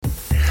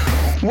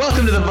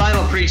Welcome to the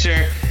Vinyl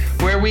Preacher,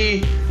 where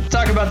we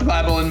talk about the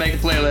Bible and make a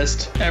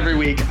playlist every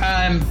week.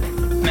 I'm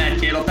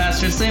Matt Cadle,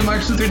 pastor at St.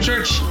 Mark's Lutheran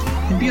Church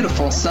in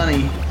beautiful,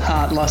 sunny,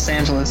 hot Los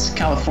Angeles,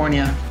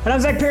 California. And I'm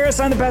Zach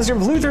Paris. I'm the pastor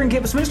of Lutheran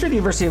Campus Ministry at the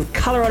University of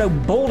Colorado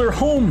Boulder,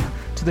 home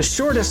to the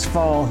shortest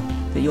fall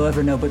that you'll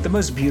ever know, but the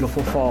most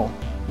beautiful fall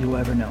you'll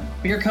ever know.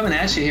 We are coming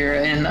at you here,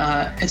 and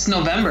it's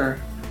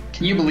November.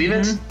 Can you believe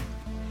it?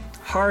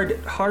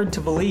 Hard to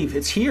believe.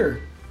 It's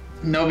here.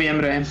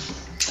 Noviembre.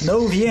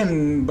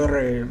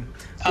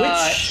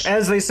 Which,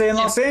 as they say in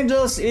Los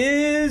Angeles,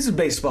 is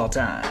baseball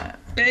time.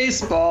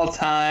 Baseball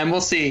time. We'll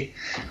see.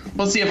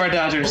 We'll see if our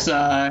Dodgers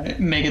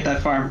make it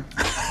that far.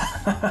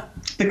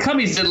 The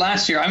Cubbies did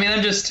last year. I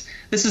mean, this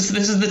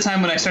is the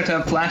time when I start to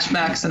have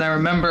flashbacks, and I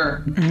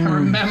remember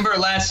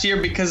last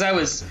year because I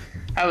was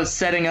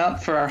setting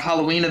up for our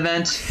Halloween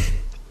event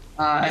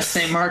at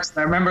St. Mark's. And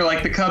I remember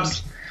like the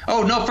Cubs.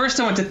 Oh no! First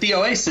I went to The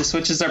Oasis,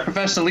 which is our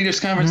professional leaders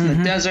conference in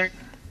the desert,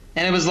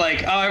 and it was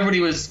like all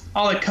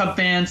the Cub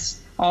fans.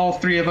 All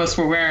three of us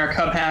were wearing our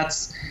Cub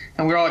hats,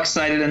 and we were all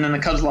excited. And then the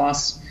Cubs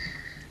lost,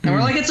 and we're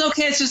like, "It's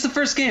okay, it's just the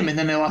first game." And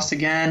then they lost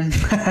again.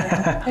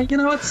 And,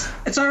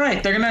 it's all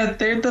right.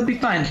 They'll be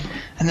fine.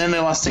 And then they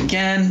lost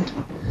again,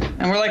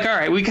 and we're like, "All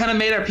right." We kind of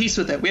made our peace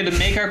with it. We had to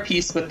make our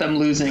peace with them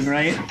losing,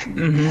 right?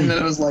 And then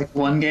it was like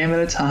one game at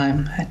a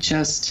time.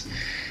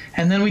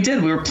 And then we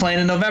did. We were playing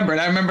in November,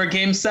 and I remember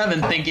Game 7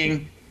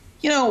 thinking,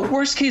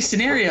 worst case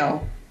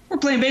scenario, we're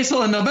playing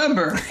baseball in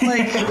November.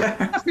 Like,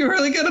 I feel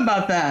really good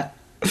about that.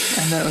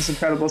 And that was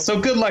incredible. So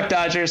good luck,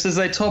 Dodgers. As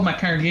I told my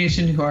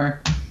congregation, who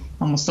are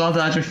almost all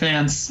Dodger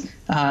fans,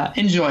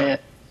 enjoy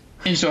it.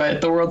 Enjoy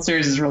it. The World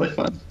Series is really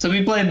fun. To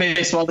be playing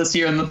baseball this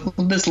year and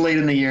this late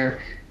in the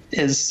year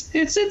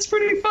it's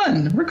pretty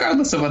fun,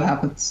 regardless of what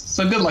happens.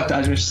 So good luck,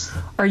 Dodgers.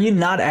 Are you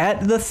not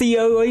at the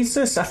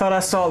Oasis? I thought I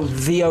saw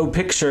Theo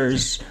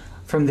pictures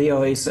from the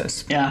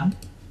Oasis. Yeah.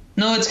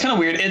 No, it's kind of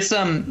weird. It's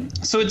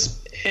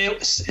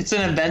it's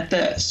an event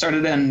that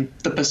started in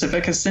the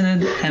Pacifica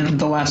Synod, and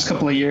the last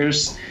couple of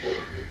years,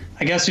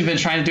 I guess we've been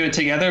trying to do it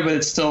together, but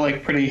it's still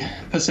like pretty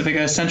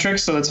Pacifica centric,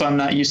 so that's why I'm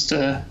not used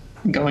to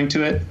going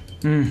to it.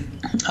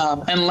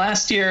 And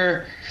last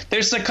year,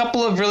 there's a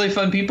couple of really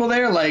fun people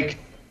there, like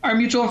our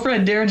mutual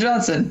friend Darren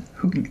Johnson,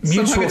 who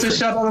somehow gets a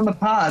shout out on the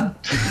pod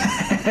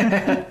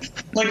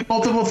like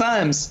multiple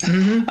times. So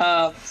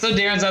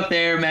Darren's out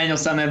there,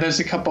 Manuel's down there. There's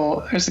a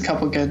couple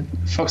good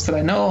folks that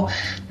I know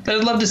that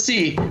I'd love to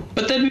see.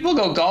 But then people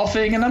go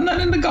golfing, and I'm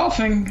not into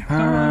golfing. I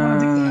don't really want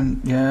to do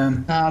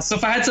that. Yeah. So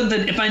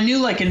if I knew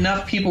like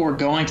enough people were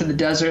going to the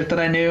desert that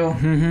I knew,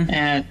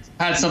 and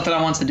had something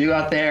I wanted to do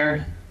out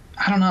there,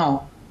 I don't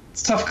know.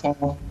 It's a tough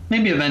call.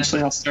 Maybe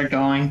eventually I'll start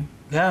going.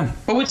 Yeah.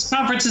 But which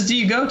conferences do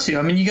you go to?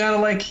 I mean, you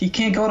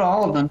can't go to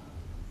all of them.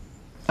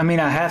 I mean,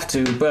 I have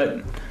to,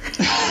 but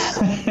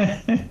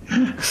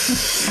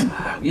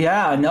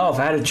yeah, no, if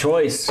I had a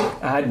choice,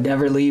 I'd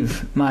never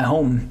leave my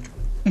home.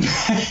 You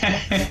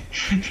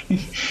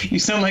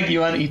sound like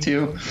you on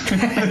E2.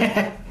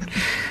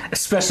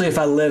 Especially if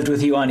I lived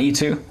with you on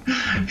E2.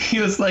 He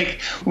was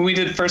like, when we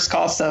did first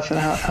call stuff, and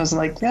I was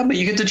like, yeah, but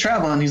you get to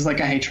travel. And he's like,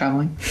 I hate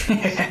traveling.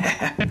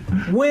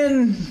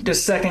 When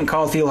does second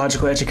call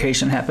theological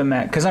education happen,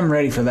 Matt? Because I'm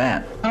ready for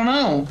that. I don't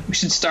know. We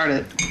should start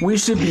it. We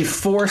should be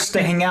forced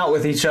to hang out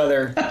with each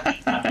other.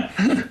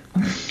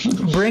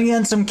 Bring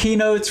in some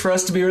keynotes for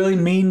us to be really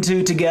mean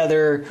to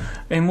together,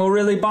 and we'll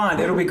really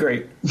bond. It'll be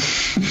great.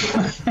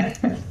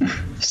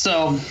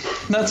 So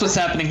that's what's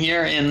happening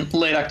here in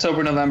late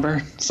October,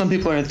 November. Some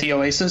people are at the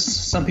Oasis.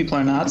 Some people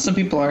are not. Some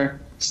people are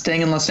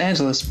staying in Los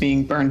Angeles,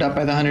 being burned up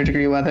by the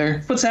 100-degree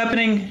weather. What's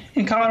happening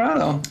in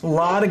Colorado? A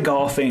lot of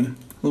golfing.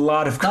 A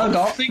lot of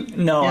golfing?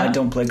 No, yeah. I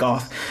don't play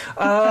golf.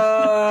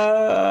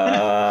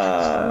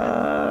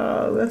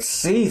 Let's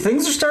see.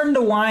 Things are starting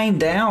to wind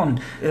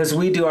down as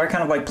we do our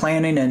kind of like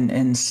planning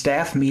and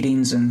staff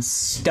meetings and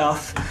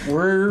stuff.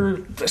 We're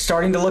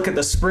starting to look at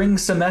the spring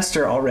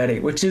semester already,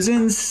 which is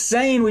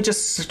insane. We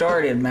just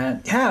started,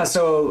 Matt. Yeah,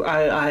 so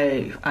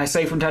I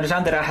say from time to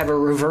time that I have a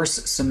reverse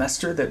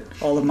semester, that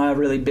all of my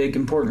really big,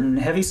 important,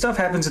 heavy stuff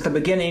happens at the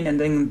beginning, and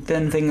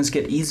then things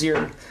get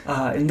easier.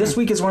 And this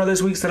week is one of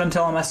those weeks that I'm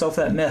telling myself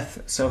that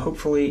myth, so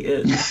hopefully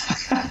it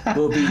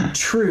will be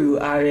true.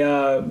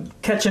 I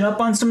catching up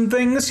on some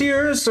things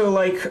here, so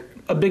like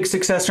a big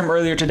success from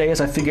earlier today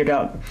is I figured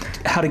out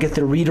how to get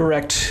the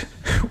redirect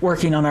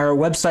working on our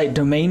website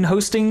domain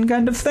hosting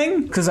kind of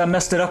thing, because I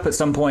messed it up at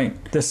some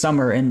point this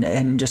summer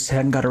and just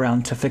hadn't got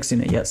around to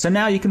fixing it yet. So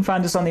now you can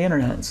find us on the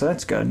internet, so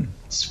that's good.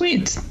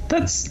 Sweet.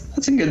 That's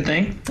a good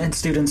thing. And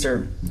students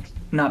are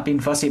not being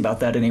fussy about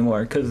that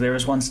anymore, because there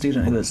was one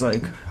student who was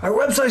like, our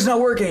website's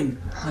not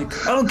working.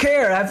 Like, I don't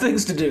care, I have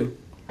things to do.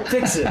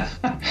 Fix it.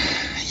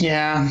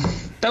 Yeah,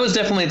 that was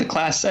definitely the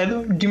class. Do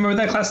you remember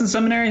that class in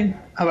seminary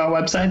about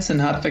websites and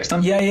how to fix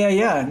them?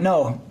 Yeah.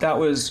 No, that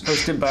was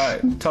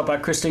taught by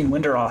Christine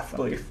Winderoth, I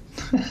believe.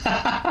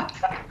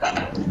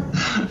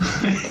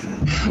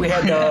 We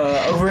had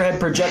the overhead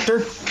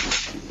projector.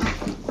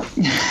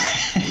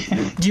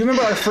 Do you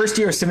remember our first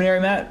year of seminary,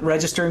 Matt,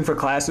 registering for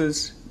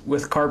classes?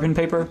 with carbon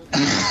paper.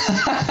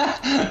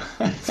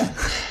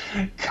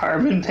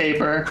 Carbon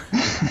paper.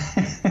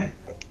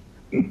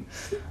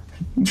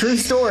 True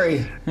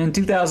story. In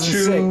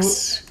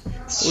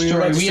 2006, we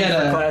registered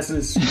our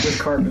classes with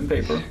carbon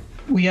paper.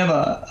 We have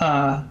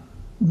a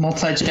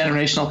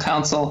multi-generational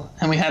council,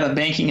 and we had a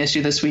banking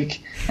issue this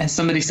week, and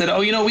somebody said,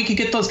 oh, we could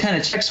get those kind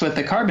of checks with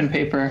the carbon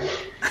paper.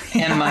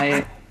 And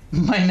my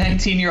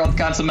 19-year-old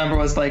council member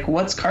was like,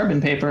 what's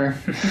carbon paper?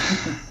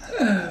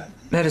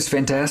 That is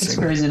fantastic. It's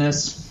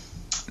craziness.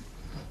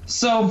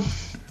 So,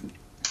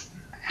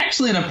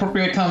 actually an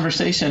appropriate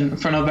conversation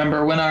for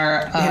November when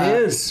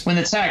when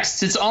the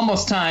texts, it's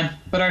almost time,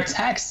 but our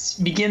texts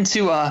begin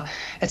to,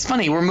 it's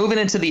funny, we're moving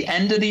into the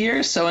end of the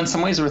year, so in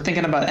some ways we're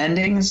thinking about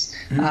endings,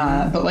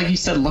 but like you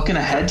said, looking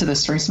ahead to the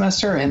spring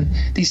semester, and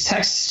these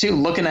texts too,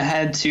 looking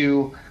ahead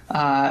to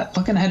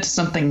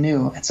something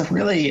new. It's a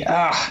really,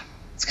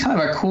 it's kind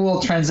of a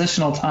cool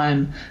transitional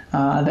time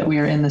that we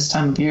are in this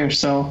time of year,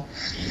 so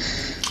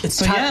it's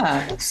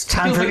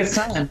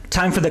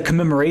time for the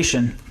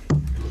commemoration.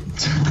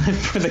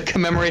 For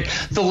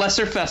the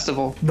Lesser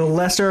Festival. The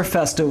Lesser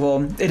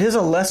Festival. It is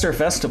a lesser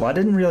festival. I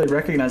didn't really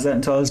recognize that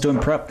until I was doing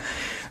prep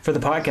for the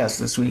podcast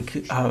this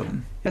week.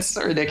 It's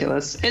so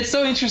ridiculous. It's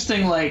so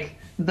interesting, like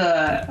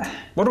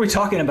What are we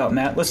talking about,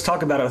 Matt? Let's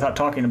talk about it without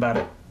talking about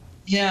it.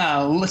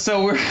 Yeah,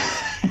 so we're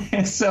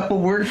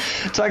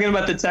talking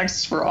about the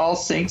texts for All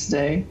Saints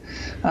Day,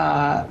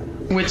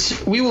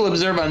 which we will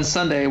observe on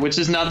Sunday, which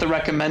is not the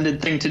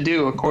recommended thing to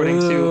do according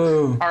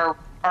to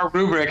our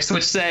rubrics,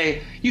 which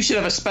say you should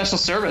have a special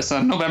service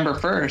on November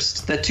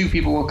 1st that 2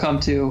 people will come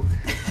to.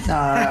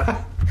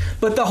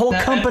 But the whole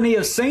company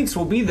of saints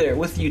will be there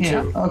with you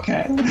too.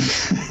 Okay.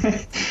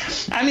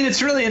 I mean,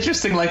 it's really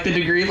interesting, like the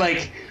degree,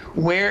 like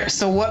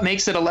so what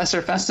makes it a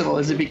lesser festival?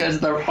 Is it because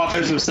the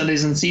authors of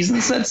Sundays and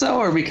Seasons said so,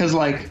 or because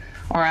like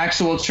our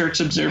actual church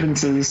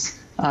observances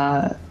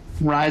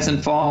rise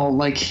and fall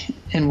like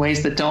in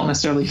ways that don't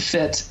necessarily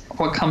fit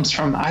what comes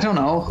from, I don't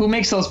know, who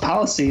makes those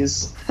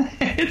policies?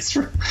 It's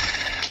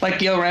like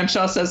Gil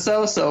Ramshaw says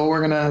so we're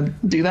gonna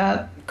do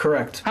that.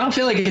 Correct. I don't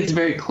feel like it's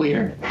very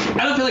clear.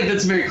 I don't feel like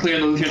that's very clear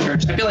in the Lutheran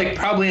Church. I feel like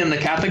probably in the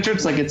Catholic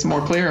Church, like it's more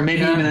clear, or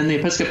maybe even in the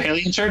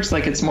Episcopalian Church,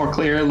 like it's more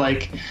clear.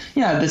 Like,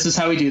 yeah, this is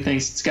how we do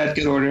things. It's got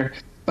good order.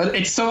 But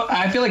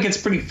I feel like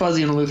it's pretty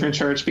fuzzy in the Lutheran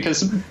Church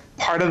because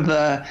part of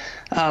the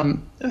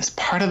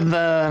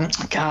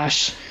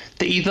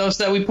the ethos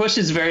that we push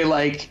is very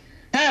like,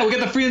 hey, we got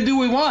the freedom to do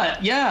what we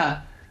want.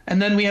 Yeah. And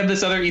then we have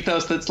this other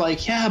ethos that's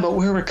like, yeah, but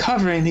we're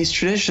recovering these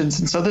traditions,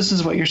 and so this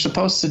is what you're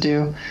supposed to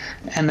do.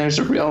 And there's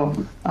a real,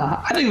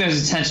 I think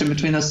there's a tension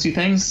between those two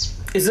things.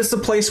 Is this a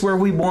place where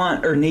we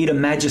want or need a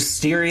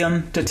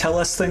magisterium to tell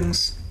us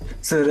things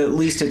so that at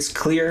least it's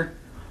clear?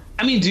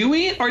 I mean, do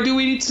we? Or do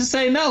we need to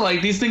say, no,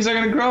 like these things are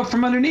going to grow up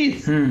from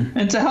underneath?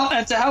 And to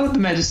hell with the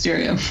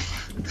magisterium.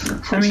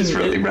 Which is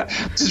really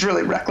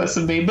reckless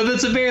of me. But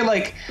it's a very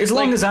like... As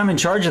long as I'm in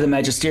charge of the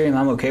magisterium,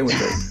 I'm okay with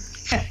it.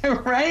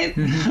 Right?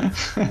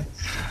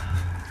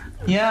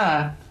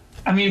 Yeah.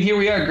 I mean, here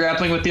we are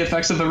grappling with the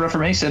effects of the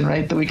Reformation,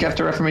 right? The week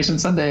after Reformation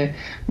Sunday,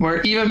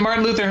 where even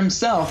Martin Luther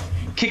himself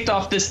kicked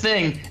off this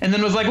thing and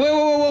then was like,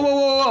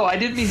 whoa, I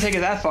didn't mean to take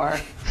it that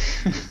far.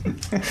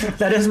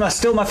 That is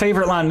still my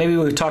favorite line. Maybe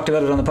we've talked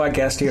about it on the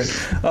podcast here,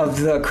 of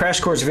the Crash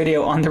Course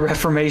video on the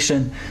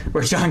Reformation,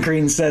 where John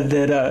Green said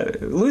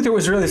that Luther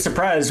was really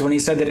surprised when he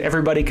said that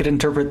everybody could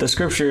interpret the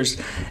scriptures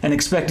and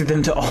expected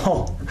them to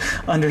all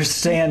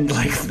understand,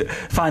 like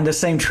find the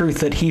same truth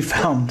that he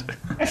found.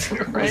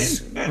 Right? Was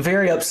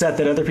very upset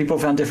that other people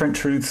found different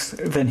truths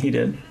than he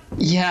did.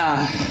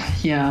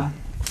 Yeah.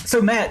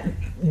 So Matt,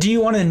 do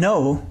you want to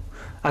know?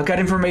 I've got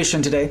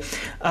information today.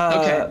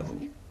 Okay.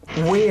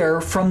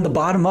 Where, from the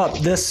bottom up,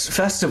 this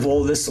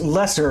festival, this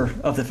lesser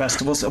of the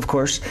festivals, of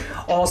course,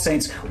 All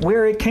Saints,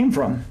 where it came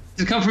from.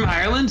 Did it come from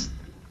Ireland?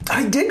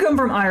 I did come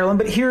from Ireland,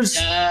 but here's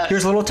a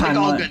little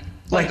timeline.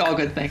 Like all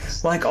good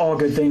things. Like all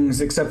good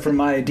things, except for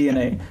my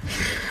DNA.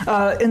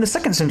 In the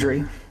 2nd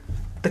century,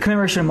 the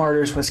commemoration of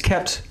martyrs was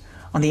kept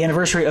on the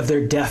anniversary of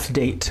their death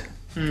date,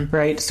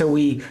 right? So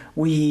we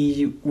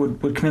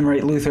would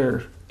commemorate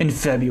Luther in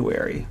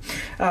February.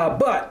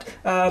 But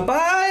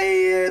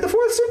by the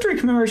 4th century,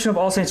 commemoration of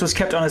All Saints was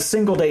kept on a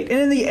single date.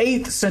 And in the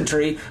 8th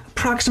century,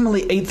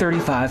 approximately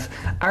 835,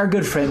 our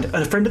good friend,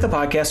 a friend of the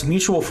podcast,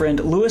 mutual friend,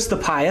 Louis the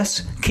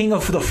Pious, king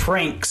of the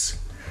Franks,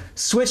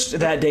 switched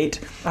that date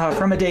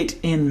from a date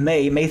in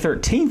May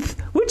 13th,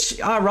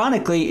 which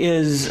ironically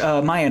is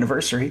my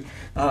anniversary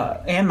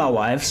and my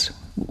wife's.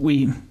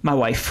 My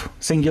wife,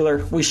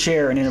 singular, we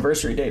share an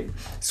anniversary date.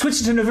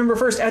 Switched to November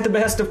 1st at the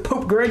behest of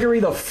Pope Gregory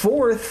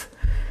IV.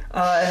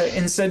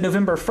 Instead,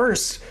 November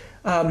 1st.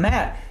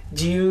 Matt,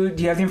 do you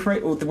have the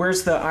information?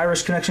 Where's the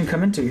Irish connection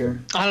come into here?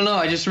 I don't know.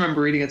 I just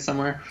remember reading it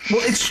somewhere. Well,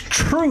 it's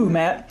true,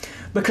 Matt,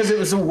 because it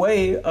was a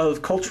way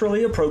of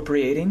culturally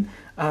appropriating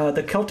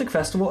the Celtic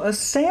festival of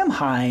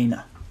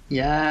Samhain.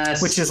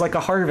 Yes. Which is like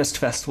a harvest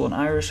festival, an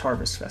Irish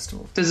harvest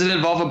festival. Does it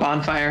involve a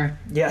bonfire?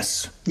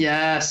 Yes.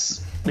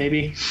 Yes.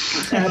 Maybe.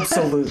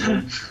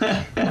 Absolutely.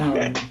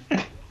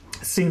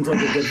 seems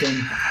like a good thing.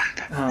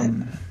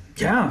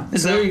 Yeah,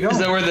 there you go. Is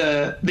that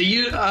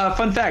where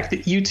fun fact,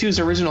 the U2's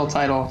original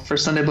title for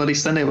Sunday Bloody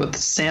Sunday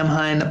was Sam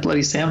Hine,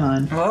 Bloody Sam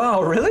Hine.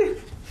 Oh, really?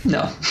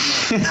 No.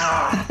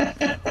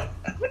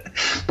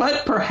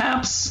 But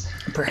perhaps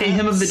a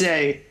hymn of the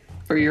day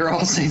for your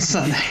All Saints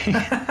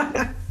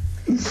Sunday.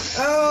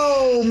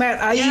 Oh,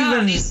 Matt,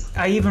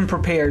 I even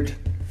prepared.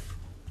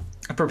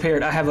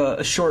 I have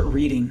a short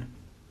reading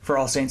for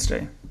All Saints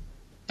Day.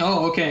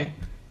 Oh, okay.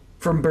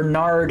 From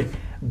Bernard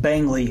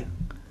Bangley,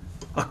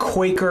 a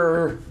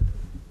Quaker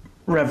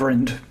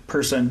reverend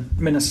person,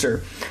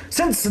 minister.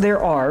 Since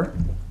there are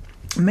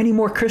many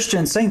more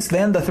Christian saints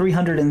than the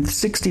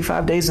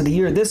 365 days of the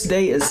year, this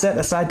day is set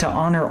aside to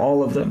honor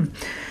all of them.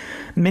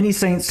 Many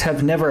saints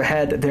have never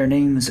had their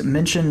names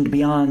mentioned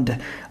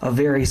beyond a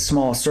very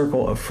small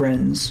circle of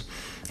friends.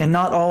 And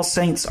not all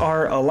saints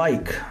are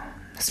alike.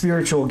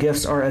 Spiritual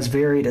gifts are as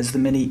varied as the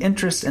many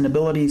interests and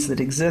abilities that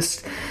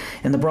exist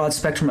in the broad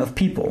spectrum of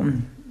people.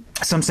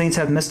 Some saints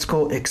have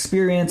mystical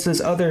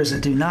experiences, others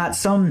do not.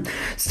 Some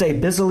stay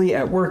busily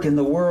at work in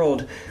the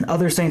world.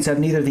 Other saints have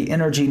neither the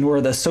energy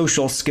nor the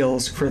social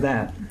skills for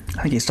that.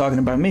 I think he's talking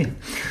about me.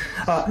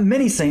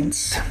 Many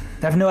saints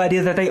have no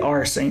idea that they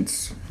are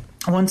saints.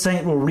 One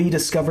saint will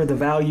rediscover the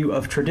value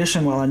of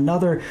tradition, while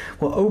another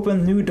will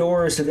open new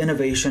doors of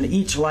innovation.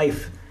 Each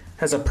life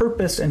has a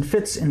purpose and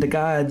fits into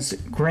God's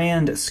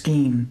grand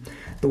scheme,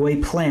 the way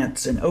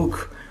plants, an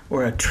oak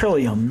or a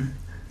trillium,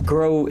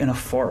 grow in a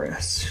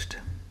forest.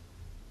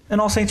 An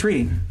All Saints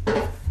reading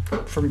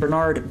from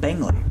Bernard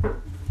Bangley,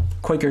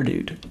 Quaker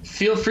dude.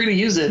 Feel free to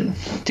use it,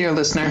 dear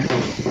listener.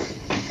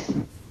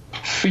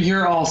 For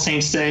your All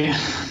Saints Day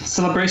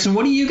celebration,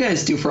 what do you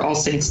guys do for All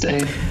Saints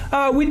Day?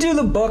 We do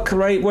the book,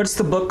 right? What's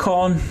the book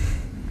called?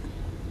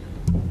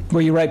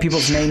 Where you write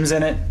people's names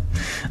in it.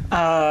 We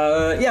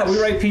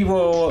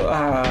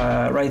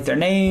write their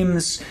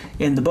names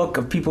in the book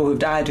of people who've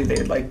died who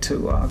they'd like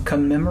to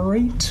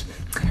commemorate.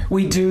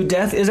 We do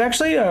death is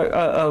actually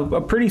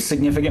a pretty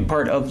significant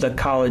part of the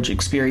college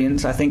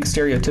experience. I think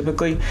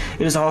stereotypically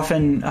it is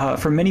often,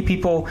 for many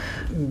people,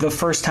 the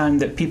first time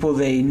that people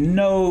they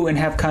know and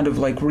have kind of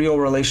like real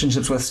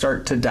relationships with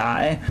start to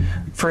die.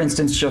 For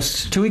instance,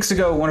 just 2 weeks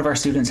ago, one of our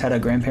students had a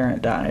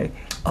grandparent die.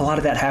 A lot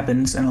of that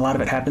happens, and a lot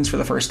of it happens for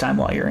the first time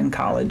while you're in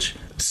college.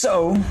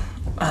 So,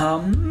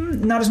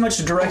 not as much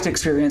direct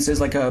experience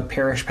as like a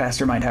parish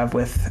pastor might have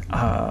with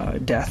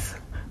death,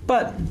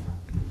 but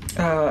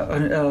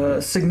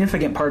a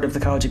significant part of the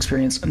college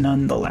experience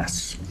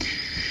nonetheless.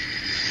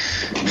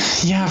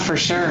 Yeah, for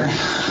sure.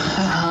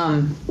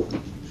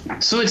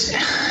 So it's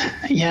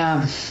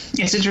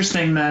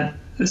interesting that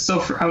as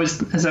I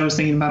was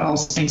thinking about All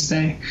Saints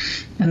Day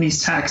and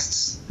these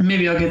texts, and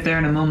maybe I'll get there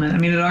in a moment. I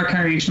mean, at our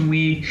congregation,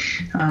 we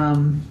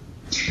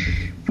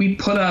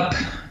put up.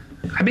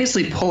 I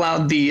basically pull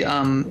out the.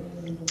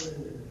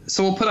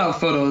 So we'll put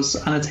out photos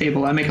on a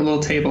table. I make a little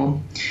table,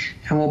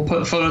 and we'll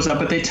put photos up,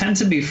 but they tend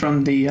to be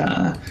from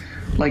the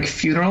like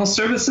funeral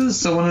services.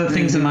 So one of the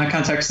things in my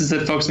context is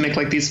that folks make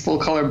like these full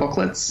color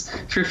booklets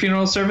for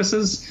funeral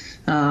services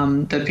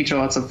that feature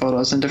lots of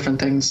photos and different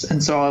things.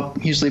 And so I'll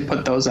usually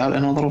put those out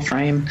in a little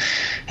frame.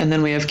 And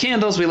then we have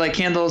candles. We light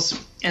candles.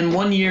 And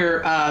one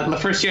year, the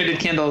first year I did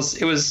candles,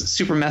 it was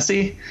super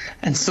messy.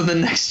 And so the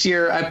next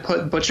year I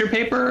put butcher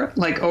paper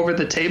like over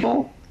the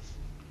table.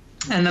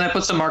 And then I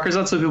put some markers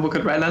out so people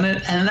could write on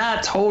it. And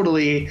that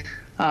totally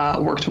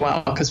worked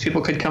well because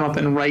people could come up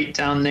and write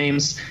down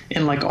names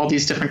in like all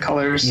these different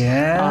colors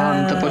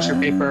on the butcher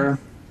paper,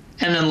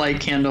 and then light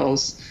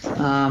candles.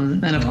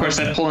 And of course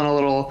I pull in a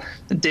little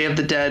Day of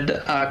the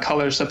Dead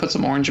colors. So I put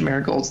some orange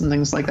marigolds and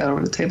things like that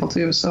over the table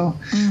too. So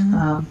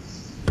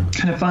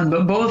kind of fun,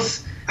 but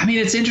both, I mean,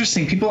 it's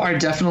interesting. People are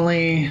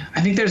definitely,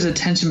 I think there's a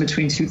tension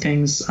between two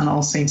things on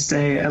All Saints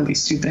Day, at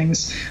least two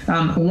things.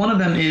 One of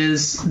them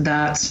is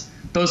that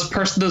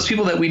those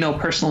people that we know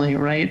personally,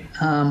 right?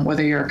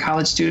 Whether you're a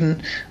college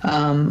student,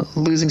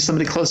 losing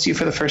somebody close to you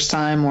for the first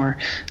time, or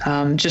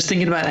just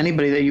thinking about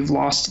anybody that you've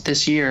lost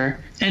this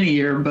year, any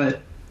year,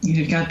 but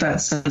you've got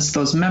that sense,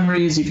 those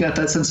memories, you've got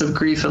that sense of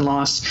grief and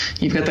loss,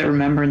 you've got that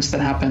remembrance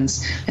that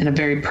happens in a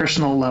very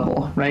personal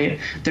level, right?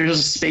 There's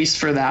a space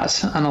for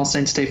that on All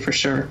Saints Day for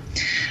sure.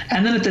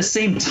 And then at the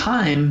same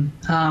time,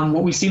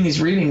 what we see in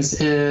these readings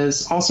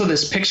is also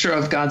this picture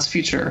of God's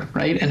future,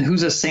 right? And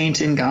who's a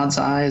saint in God's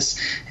eyes,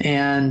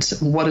 and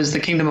what does the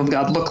kingdom of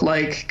God look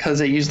like?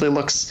 Because it usually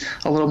looks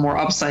a little more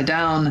upside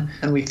down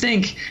than we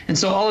think. And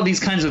so all of these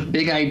kinds of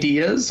big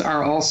ideas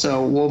are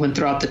also woven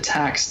throughout the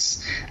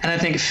texts. And I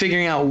think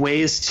figuring out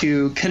ways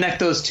to connect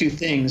those two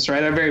things,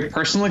 right? Our very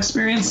personal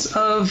experience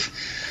of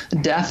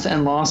death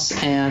and loss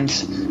and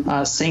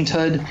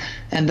sainthood,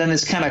 and then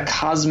this kind of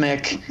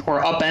cosmic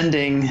or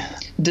upending,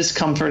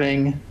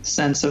 discomforting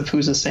sense of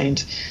who's a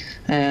saint.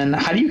 And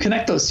how do you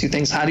connect those two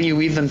things? How do you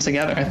weave them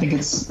together? I think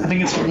it's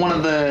one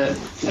of the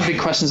big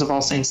questions of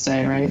All Saints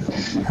Day, right?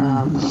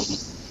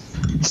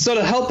 So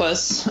to help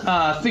us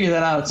figure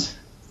that out,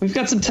 we'we've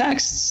got some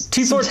texts.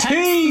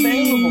 T4T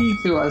available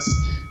to us.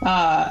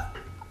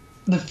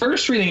 The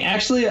first reading,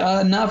 actually,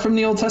 not from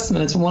the Old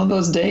Testament. It's one of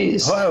those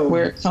days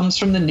where it comes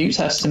from the New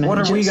Testament. What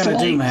are we going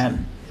to do, Matt?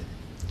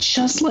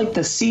 Just like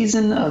the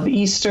season of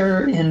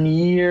Easter in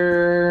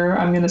year,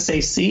 I'm going to say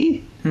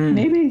C,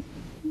 maybe,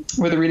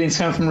 where the readings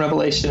come from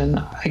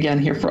Revelation. Again,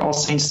 here for All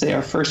Saints Day,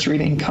 our first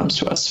reading comes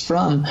to us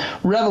from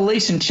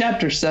Revelation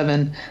chapter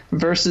 7,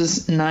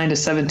 verses 9 to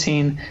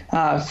 17.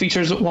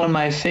 Features one of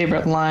my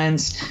favorite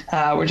lines,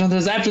 where John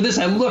says, "After this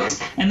I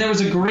looked, and there was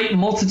a great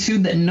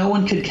multitude that no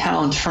one could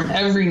count, from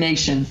every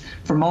nation,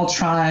 from all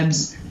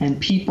tribes and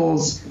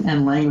peoples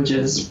and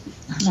languages."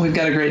 We've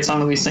got a great song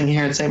that we sing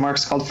here at St.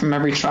 Mark's called "From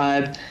Every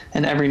Tribe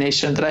and Every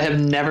Nation" that I have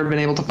never been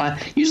able to find.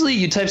 Usually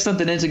you type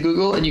something into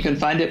Google and you can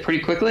find it pretty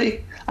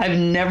quickly. I've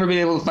never been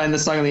able to find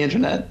this song on the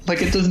internet.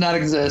 Like, it does not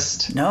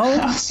exist. No?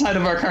 Outside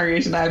of our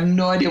congregation. I have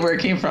no idea where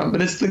it came from,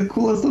 but it's the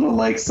coolest little,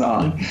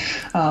 song.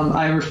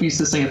 I refuse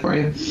to sing it for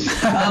you.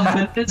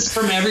 But it's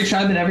from every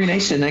tribe and every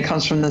nation. It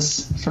comes from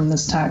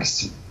this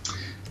text.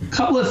 A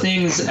couple of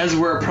things as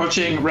we're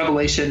approaching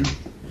Revelation.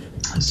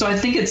 So I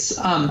think it's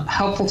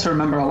helpful to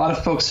remember a lot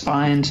of folks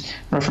find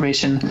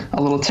Reformation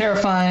a little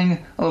terrifying,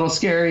 a little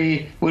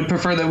scary, would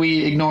prefer that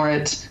we ignore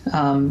it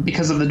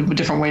because of the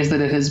different ways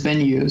that it has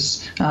been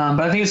used.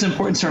 But I think it's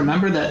important to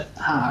remember that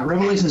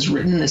Revelation is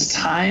written in this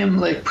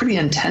time, pretty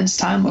intense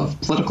time of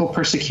political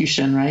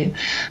persecution, right?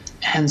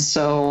 And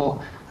so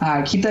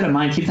keep that in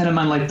mind. Keep that in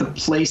mind, the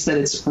place that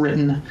it's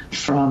written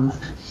from.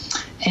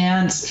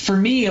 And for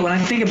me, when I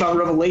think about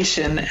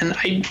Revelation, and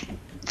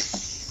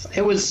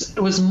it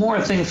was more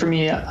a thing for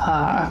me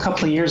a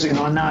couple of years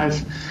ago, and now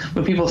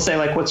when people say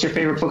what's your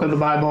favorite book of the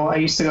Bible, I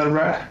used to go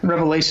to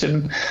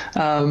Revelation,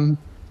 and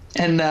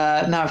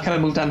now I've kind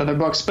of moved on to other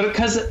books, but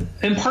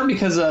in part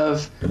because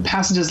of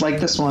passages like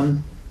this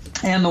one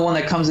and the one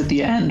that comes at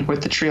the end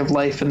with the tree of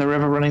life and the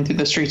river running through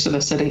the streets of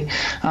the city.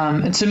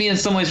 And to me, in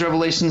some ways,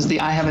 Revelation is the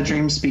 "I have a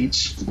dream"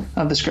 speech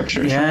of the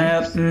scriptures. Yeah.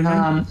 Right?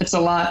 Mm-hmm. It's a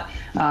lot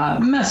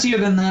messier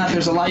than that.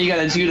 There's a lot you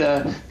got to do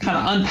to kind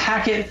of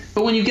unpack it.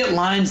 But when you get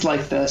lines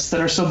like this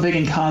that are so big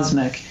and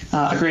cosmic,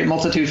 a great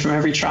multitude from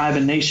every tribe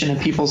and nation and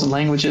peoples and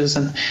languages,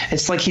 and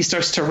it's like he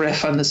starts to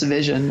riff on this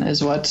vision,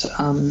 is what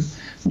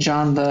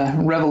John the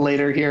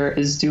Revelator here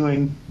is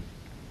doing.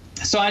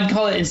 So I'd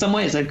call it, in some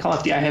ways, the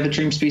 "I have a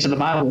dream" speech of the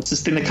Bible. It's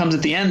this thing that comes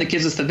at the end that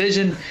gives us the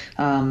vision.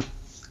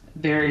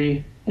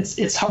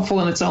 It's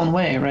helpful in its own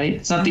way, right?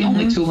 It's not the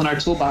only tool in our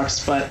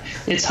toolbox, but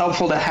it's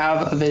helpful to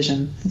have a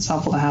vision. It's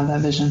helpful to have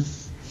that vision.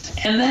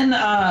 And then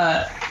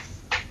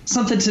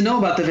something to know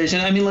about the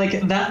vision. I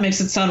mean, that makes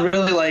it sound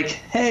really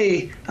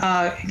hey,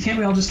 can't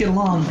we all just get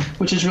along?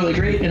 Which is really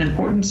great and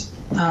important.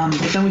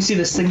 But then we see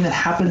this thing that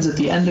happens at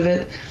the end of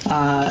it.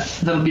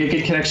 That'll be a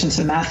good connection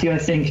to Matthew, I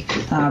think,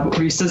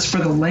 where he says, "For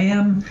the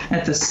Lamb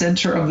at the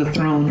center of the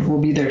throne will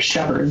be their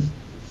shepherd."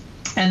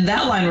 And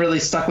that line really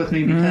stuck with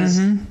me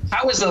because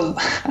how is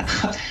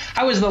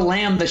the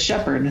lamb the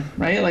shepherd,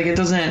 right? It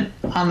doesn't,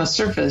 on the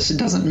surface, it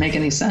doesn't make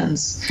any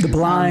sense. The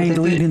blind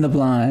leading the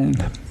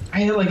blind.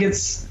 Right?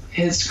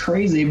 It's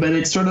crazy, but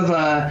it's sort of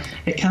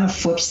it kind of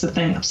flips the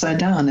thing upside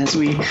down as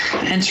we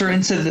enter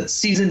into the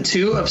season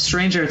 2 of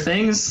Stranger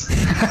Things.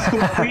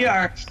 we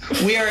are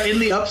in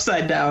the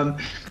upside down.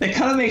 It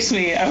kind of makes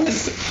me, I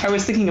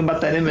was thinking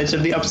about that image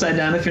of the upside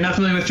down. If you're not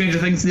familiar with Stranger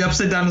Things, the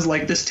upside down is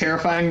this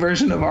terrifying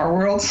version of our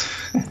world.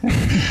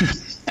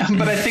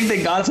 But I think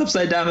that God's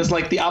upside down is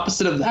the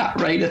opposite of that,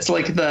 right? It's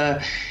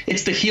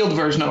it's the healed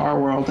version of our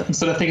world. And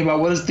so to think about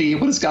what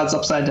does God's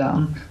upside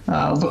down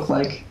look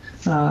like?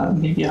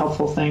 Maybe a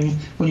helpful thing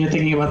when you're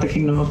thinking about the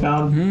kingdom of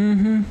God.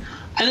 And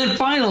then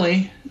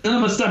finally, then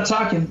I'm gonna stop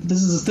talking.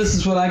 This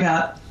is what I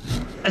got.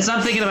 As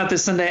I'm thinking about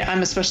this Sunday,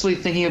 I'm especially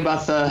thinking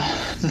about the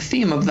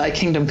theme of "Thy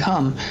Kingdom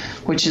Come,"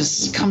 which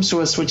comes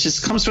to us from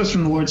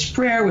the Lord's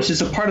Prayer, which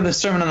is a part of the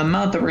Sermon on the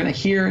Mount that we're going to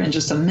hear in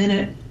just a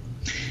minute.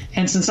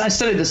 And since I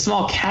studied the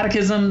small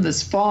catechism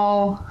this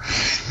fall,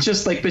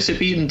 just like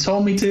Bishop Eaton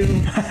told me to.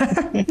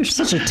 You're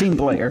such a team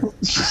player.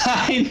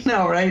 I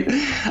know, right?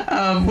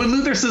 When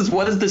Luther says,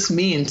 what does this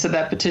mean to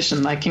that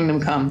petition, "Thy kingdom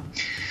come"?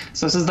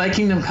 So it says, "Thy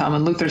kingdom come,"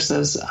 and Luther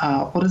says,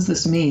 what does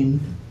this mean?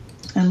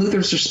 And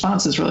Luther's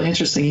response is really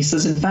interesting. He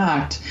says, in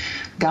fact,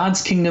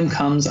 God's kingdom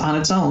comes on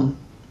its own,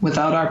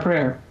 without our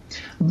prayer.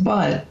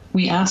 But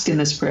we ask in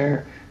this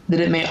prayer that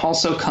it may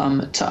also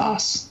come to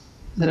us,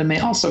 that it may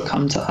also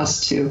come to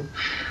us too.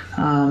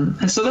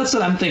 And so that's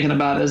what I'm thinking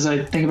about as I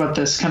think about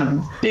this kind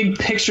of big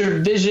picture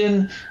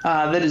vision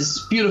that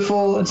is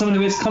beautiful in so many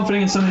ways,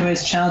 comforting in so many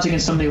ways, challenging in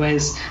so many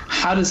ways.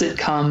 How does it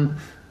come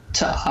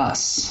to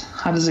us?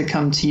 How does it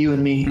come to you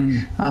and me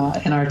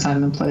in our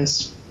time and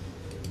place?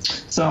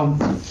 So,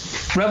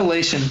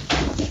 Revelation.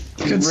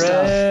 Good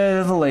stuff.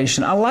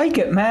 Revelation. I like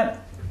it, Matt.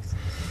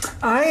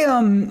 I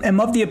am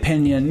of the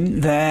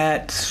opinion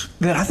that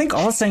I think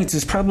All Saints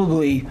is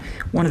probably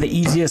one of the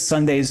easiest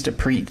Sundays to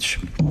preach.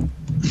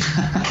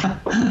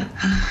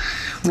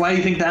 Why do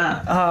you think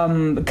that?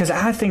 Because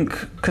I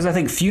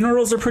think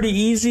funerals are pretty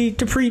easy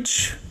to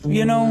preach.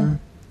 You know,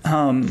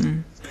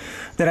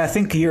 that I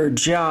think your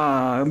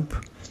job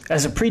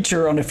as a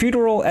preacher at a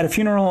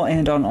funeral,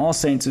 and on All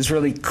Saints is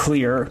really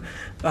clear.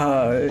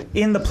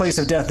 In the place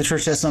of death, the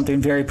church has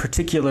something very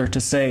particular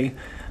to say,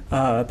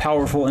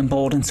 powerful and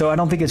bold, and so I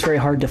don't think it's very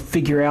hard to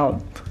figure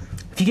out.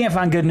 If you can't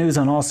find good news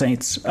on All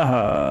Saints,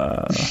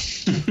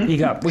 we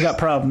got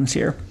problems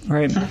here,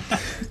 right?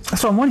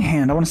 So on one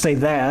hand, I want to say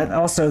that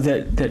also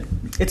that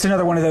it's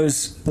another one of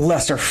those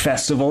lesser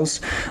festivals.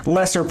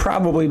 Lesser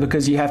probably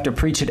because you have to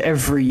preach it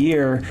every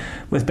year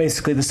with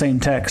basically the same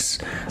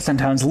text.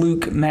 Sometimes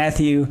Luke,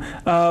 Matthew.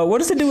 What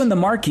does it do in the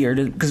Mark year?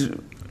 Do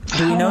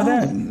you know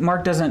that?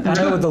 Mark doesn't. I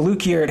know with the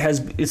Luke year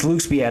it's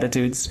Luke's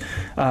Beatitudes.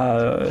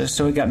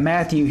 So we got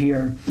Matthew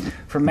here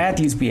for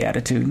Matthew's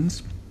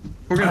Beatitudes.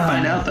 We're going to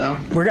find out, though.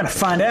 We're going to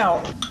find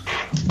out.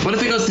 What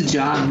if it goes to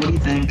John? What do you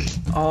think?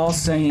 All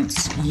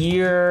Saints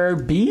year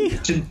B?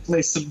 Should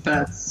place some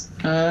bets.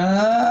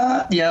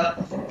 Yep.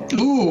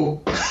 Ooh.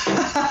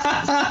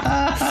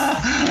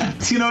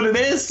 Do you know what it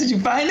is? Did you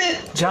find it?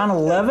 John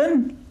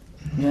 11?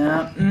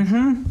 Yeah.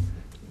 Mm-hmm.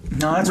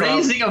 No, that's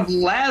Raising of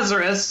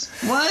Lazarus.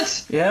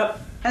 What? Yep.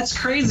 That's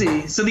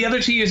crazy. So the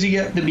other 2 years you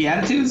get the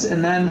Beatitudes,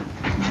 and then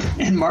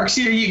in Mark's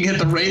year you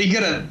get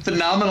a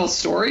phenomenal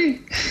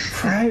story.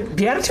 Right.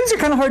 Beatitudes are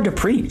kind of hard to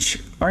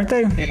preach, aren't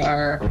they? They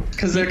are,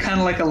 because they're kind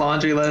of like a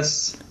laundry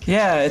list.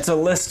 Yeah, it's a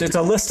list. It's a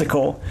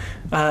listicle,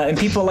 and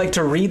people like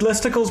to read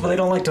listicles, but they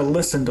don't like to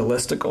listen to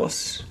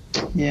listicles.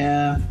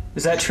 Yeah.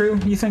 Is that true?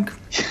 You think?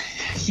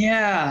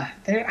 Yeah.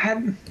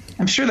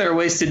 I'm sure there are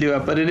ways to do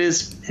it, but it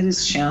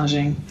is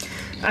challenging.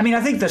 I mean,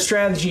 I think the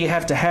strategy you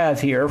have to have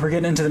here, if we're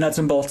getting into the nuts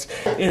and bolts,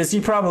 is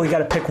you probably got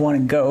to pick one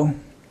and go.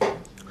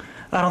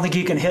 I don't think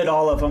you can hit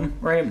all of them,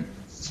 right?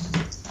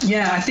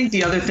 Yeah, I think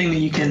the other thing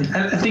that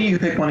I think you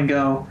can pick one and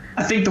go.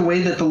 I think the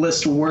way that the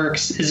list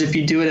works is if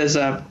you do it as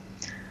a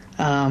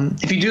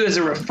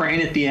refrain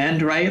at the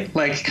end, right?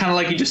 Like kind of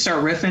like you just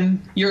start riffing.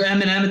 You're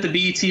Eminem at the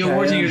BET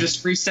Awards and you're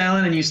just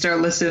freestyling and you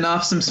start listing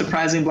off some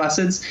surprising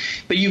blessings.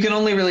 But you can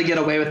only really get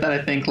away with that,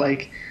 I think,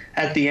 like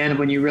at the end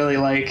when you really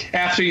like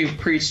after you've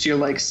preached your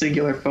like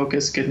singular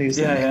focus good news.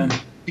 Yeah.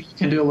 You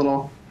can do a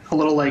little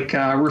like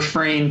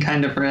refrain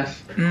kind of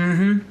riff.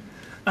 Mm-hmm.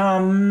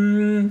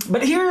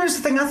 But here's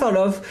the thing I thought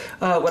of.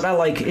 What I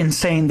like in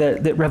saying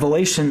that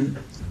Revelation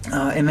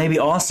and maybe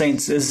All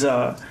Saints is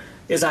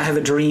I Have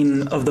a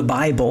Dream of the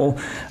Bible,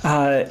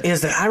 is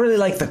that I really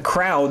like the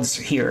crowds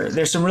here.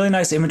 There's some really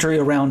nice imagery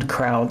around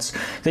crowds.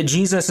 That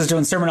Jesus is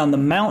doing Sermon on the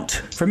Mount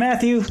for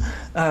Matthew,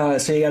 so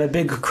you got a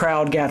big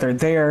crowd gathered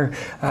there.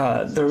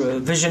 The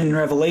vision in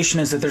Revelation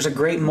is that there's a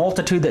great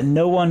multitude that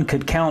no one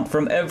could count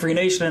from every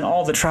nation and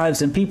all the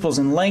tribes and peoples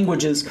and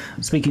languages,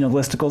 speaking of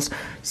listicles,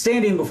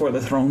 standing before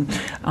the throne.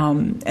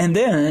 And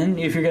then,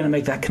 if you're going to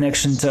make that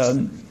connection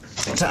to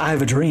I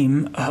Have a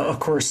Dream, of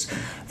course,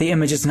 the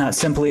image is not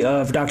simply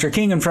of Dr.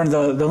 King in front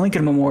of the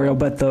Lincoln Memorial,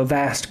 but the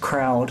vast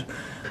crowd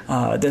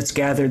that's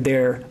gathered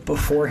there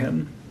before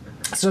him.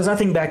 So as I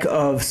think back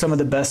of some of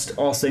the best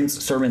All Saints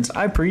sermons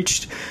I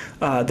preached,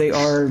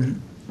 they're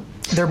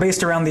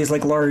based around these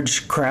like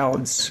large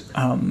crowds.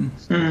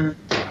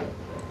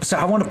 So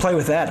I want to play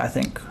with that, I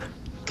think.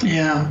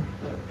 Yeah.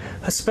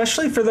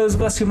 Especially for those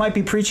of us who might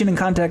be preaching in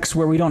contexts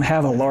where we don't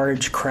have a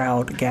large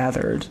crowd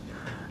gathered.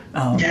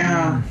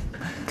 Yeah.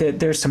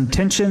 There's some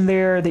tension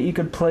there that you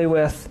could play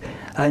with,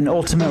 and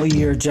ultimately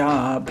your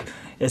job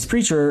as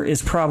preacher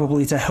is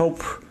probably to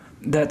help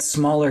that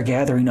smaller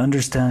gathering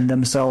understand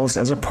themselves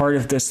as a part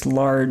of this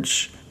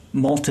large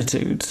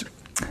multitude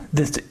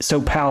that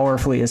so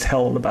powerfully is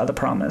held by the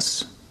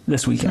promise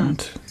this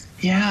weekend.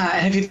 Yeah,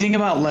 and if you think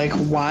about like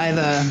why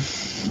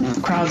the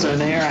crowds are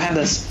there, I have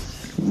this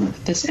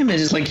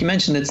image is like you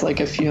mentioned, it's like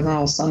a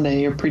funeral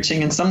Sunday. You're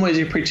preaching, in some ways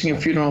you're preaching a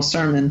funeral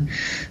sermon.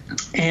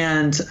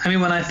 And I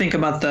mean, when I think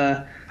about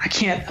I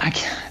can't,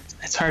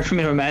 it's hard for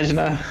me to imagine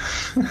an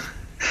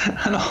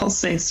All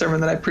Saints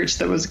sermon that I preached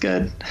that was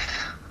good.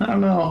 I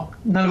don't know.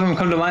 None of them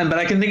come to mind, but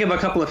I can think of a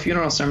couple of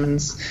funeral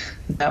sermons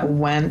that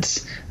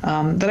went,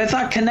 that I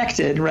thought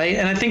connected, right?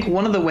 And I think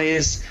one of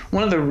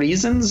the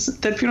reasons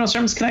that funeral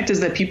sermons connect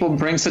is that people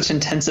bring such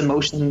intense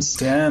emotions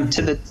to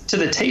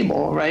the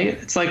table, right?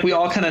 It's like we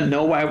all kind of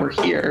know why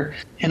we're here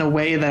in a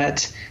way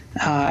that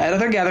at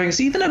other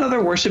gatherings, even at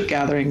other worship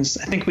gatherings,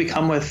 I think we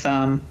come with,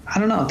 I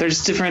don't know,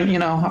 there's different,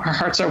 our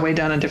hearts are way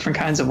down in different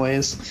kinds of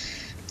ways.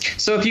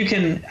 So if you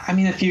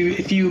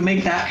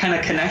make that kind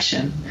of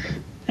connection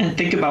and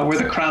think about where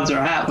the crowds are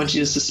at when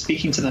Jesus is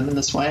speaking to them in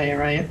this way,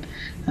 right?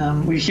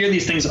 We hear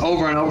these things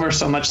over and over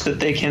so much that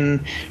they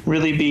can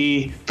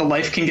really the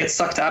life can get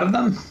sucked out of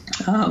them.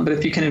 But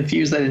if you can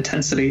infuse that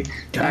intensity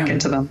back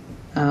into them,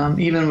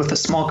 even with a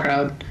small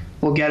crowd,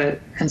 will get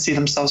it and see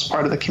themselves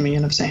part of the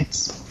communion of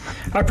saints.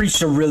 I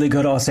preached a really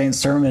good All Saints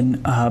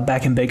sermon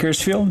back in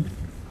Bakersfield.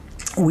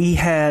 We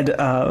had,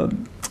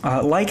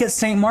 like at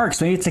St.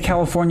 Mark's, maybe it's a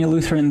California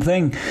Lutheran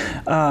thing,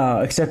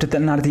 except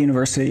not at the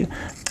university.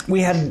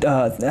 We had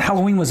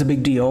Halloween was a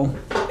big deal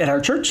at our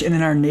church and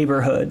in our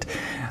neighborhood.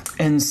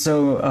 And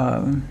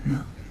so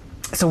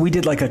we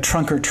did like a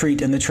trunk or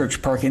treat in the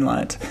church parking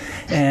lot.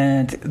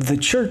 And the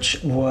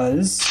church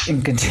was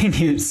and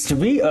continues to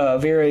be a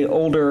very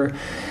older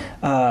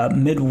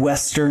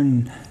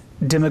Midwestern,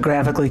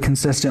 demographically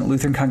consistent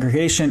Lutheran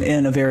congregation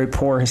in a very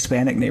poor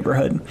Hispanic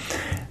neighborhood.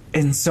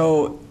 And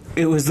so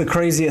it was the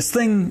craziest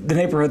thing. The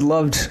neighborhood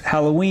loved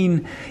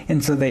Halloween,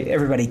 and so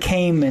everybody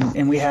came,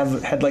 and we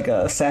had like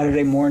a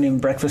Saturday morning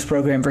breakfast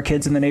program for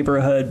kids in the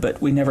neighborhood,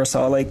 but we never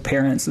saw like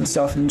parents and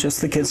stuff, and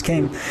just the kids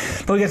came.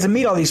 But we got to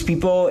meet all these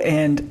people,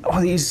 and all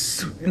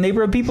these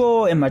neighborhood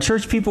people and my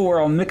church people were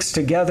all mixed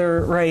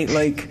together, right?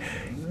 Like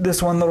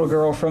this one little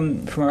girl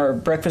from our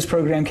breakfast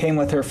program came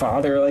with her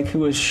father, like, who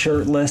was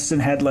shirtless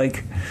and had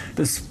like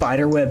the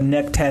spiderweb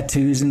neck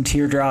tattoos and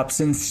teardrops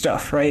and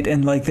stuff, right?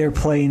 And like they're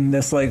playing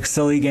this like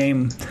silly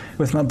game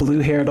with my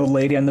blue-haired old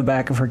lady on the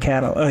back of her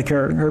like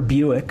her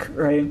Buick,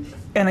 right?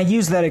 And I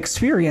use that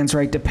experience,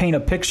 right, to paint a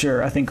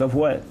picture, I think, of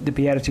what the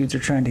Beatitudes are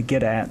trying to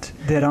get at.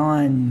 That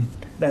on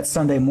that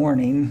Sunday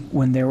morning,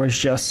 when there was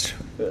just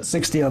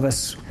 60 of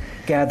us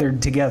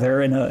gathered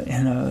together in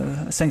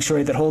a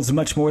sanctuary that holds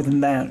much more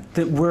than that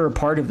we're a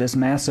part of this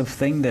massive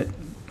thing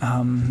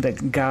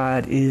that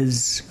God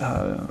is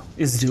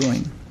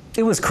doing.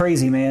 It was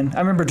crazy, man.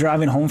 I remember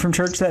driving home from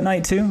church that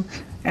night too,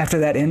 after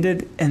that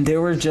ended, and there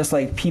were just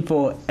like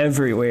people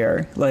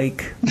everywhere,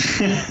 like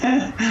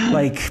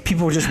like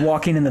people just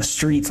walking in the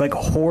streets, like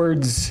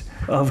hordes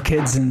of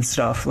kids and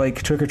stuff.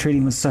 Like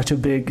trick-or-treating was such a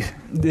big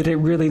that it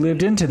really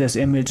lived into this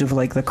image of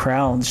like the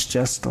crowds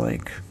just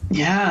like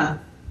yeah.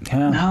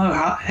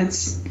 No,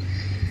 it's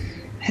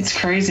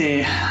crazy.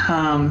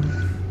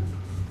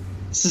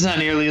 This is not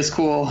nearly as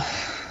cool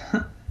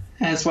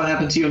as what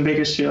happened to you in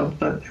Bakersfield,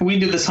 but we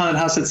do this haunted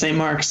house at St.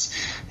 Mark's,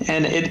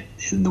 and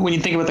when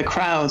you think about the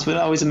crowds, what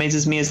always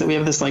amazes me is that we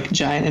have this like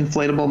giant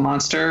inflatable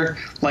monster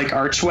like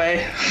archway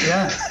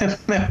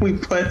that we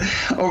put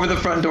over the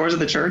front doors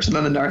of the church, and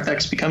then the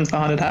narthex becomes the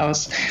haunted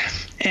house.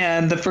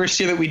 And the first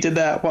year that we did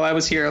that, while I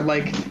was here,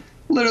 like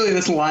literally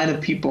this line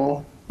of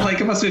people, like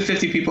it must have been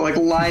 50 people, like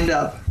lined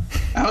up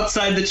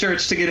outside the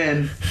church to get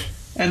in,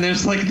 and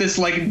there's like this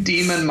like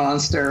demon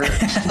monster,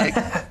 like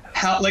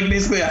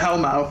basically a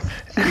hellmouth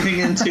moving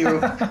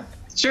into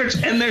church,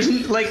 and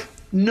there's like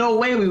no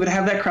way we would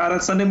have that crowd on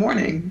Sunday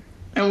morning.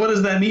 And what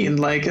does that mean?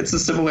 Like it's a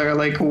similar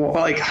like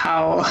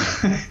how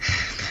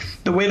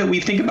the way that we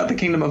think about the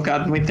kingdom of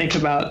God when we think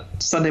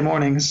about Sunday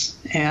mornings,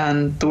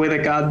 and the way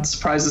that God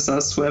surprises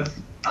us with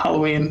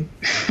Halloween.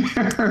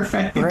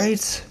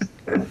 Right.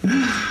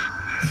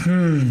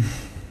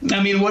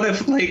 I mean, what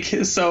if we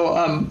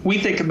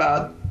think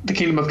about the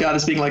kingdom of God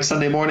as being like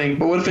Sunday morning,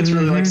 but what if it's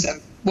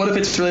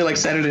really like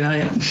Saturday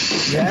night?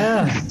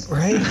 Yeah,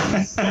 right.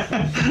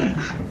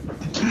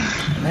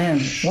 Man,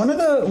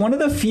 one of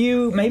the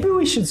few, maybe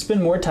we should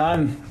spend more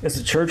time as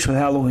a church with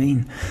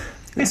Halloween.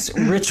 It's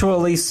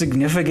ritually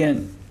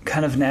significant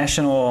kind of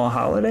national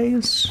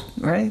holidays,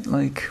 right?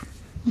 Like,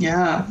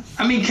 yeah,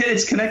 I mean,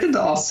 it's connected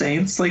to All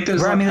Saints. Like,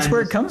 there's that's where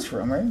it comes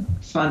from, right?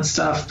 Fun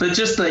stuff, but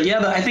just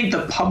I think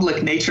the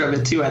public nature of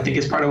it too, I think,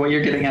 is part of what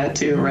you're getting at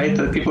too, right?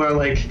 That people are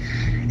like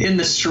in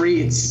the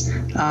streets,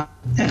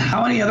 and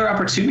how many other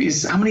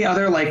opportunities, how many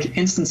other like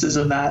instances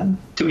of that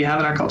do we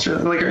have in our culture?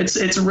 Like,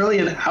 it's really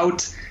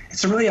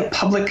a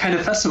public kind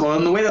of festival,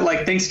 and the way that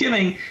like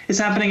Thanksgiving is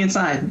happening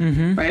inside,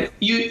 right?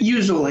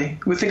 Usually,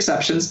 with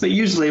exceptions, but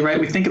usually, right?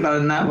 We think about it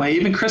in that way.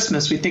 Even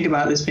Christmas, we think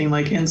about it as being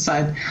like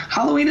inside.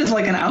 Halloween is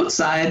like an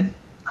outside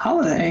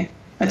holiday.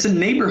 It's a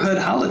neighborhood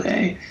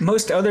holiday.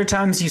 Most other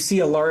times you see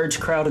a large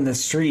crowd in the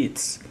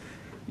streets,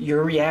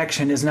 your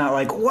reaction is not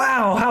like,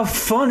 wow, how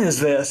fun is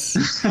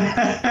this?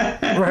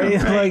 Right?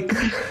 Like,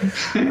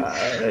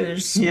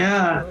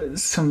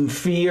 there's some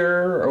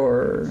fear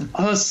or...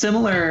 Oh,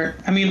 similar.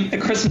 I mean, a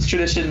Christmas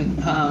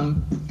tradition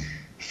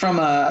from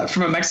a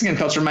Mexican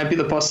culture might be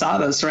the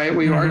posadas, right?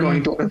 We are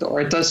going door to door.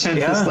 It does turn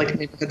into this like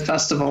neighborhood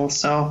festival.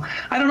 So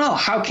I don't know.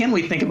 How can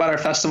we think about our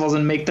festivals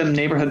and make them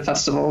neighborhood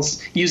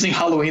festivals using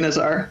Halloween as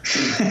our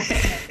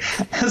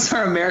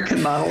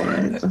American model,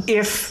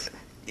 right?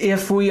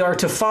 If we are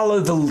to follow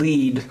the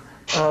lead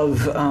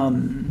of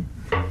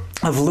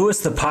Louis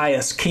the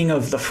Pious, King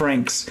of the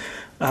Franks,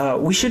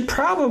 we should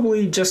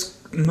probably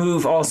just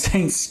move All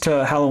Saints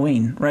to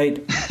Halloween,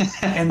 right?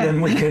 And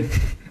then we could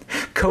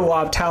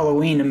co-opt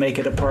Halloween and make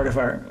it a part of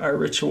our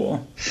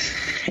ritual.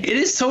 It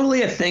is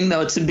totally a thing,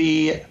 though, to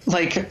be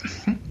like,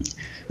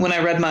 when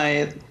I read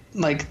my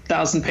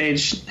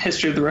 1,000-page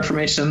history of the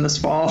Reformation this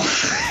fall,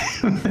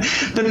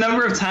 the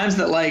number of times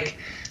that like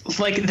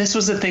this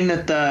was a thing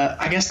that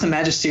the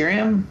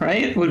magisterium,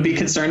 right, would be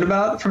concerned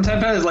about from time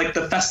to time, is like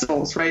the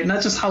festivals, right?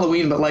 Not just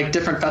Halloween, but like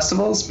different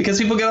festivals, because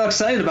people get all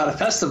excited about a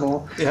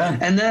festival. Yeah.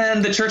 And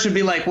then the church would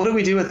be like, what do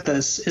we do with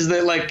this? Is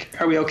there like,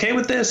 are we okay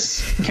with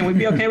this? Can we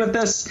be okay with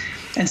this?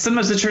 And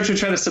sometimes the church would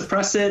try to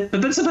suppress it,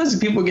 but then sometimes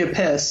people get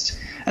pissed,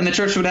 and the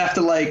church would have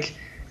to like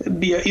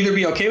either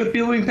be okay with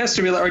people being pissed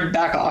or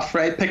back off,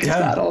 right? Pick its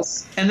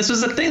battles. And this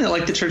was a thing that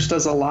like the church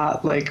does a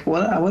lot. Like,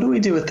 what do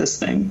we do with this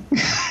thing?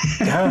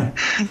 Yeah.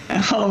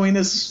 And Halloween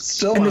is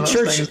still one of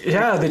those things.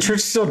 Yeah, the church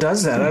still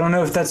does that. I don't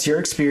know if that's your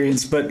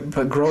experience, but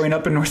growing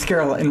up in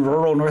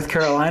rural North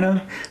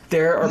Carolina,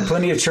 there are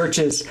plenty of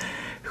churches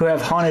who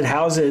have haunted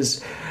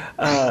houses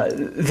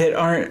that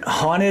aren't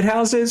haunted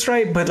houses,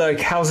 right? But like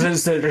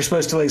houses that are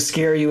supposed to like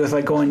scare you with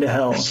like going to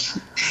hell.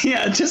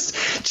 Yeah,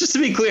 just to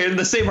be clear,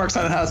 the St. Mark's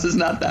Haunted House is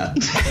not that.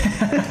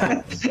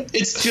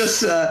 It's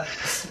just a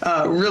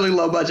really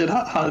low budget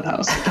haunted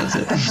house.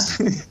 That's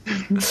it.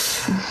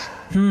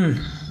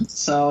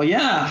 So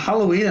yeah,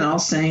 Halloween and All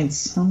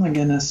Saints. Oh my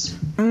goodness.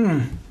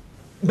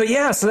 But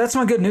yeah, so that's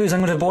my good news. I'm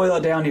going to boil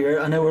it down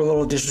here. I know we're a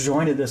little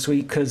disjointed this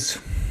week because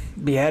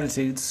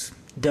Beatitudes,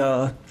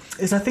 duh.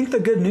 I think the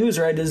good news,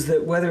 right, is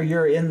that whether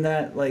you're in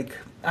that, like,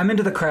 I'm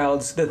into the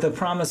crowds, that the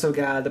promise of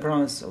God, the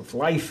promise of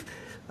life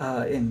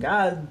in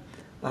God,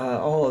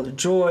 all of the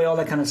joy, all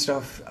that kind of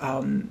stuff,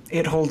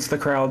 it holds the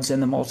crowds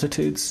and the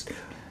multitudes.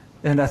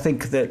 And I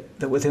think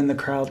that within the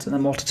crowds and the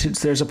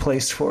multitudes, there's a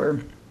place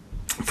for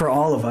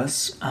all of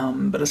us,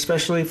 but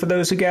especially for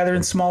those who gather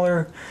in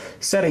smaller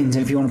settings.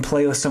 And if you want to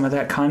play with some of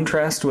that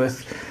contrast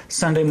with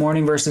Sunday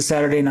morning versus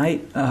Saturday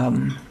night,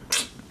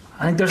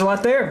 I think there's a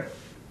lot there,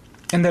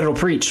 and that it'll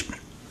preach.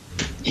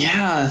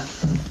 Yeah,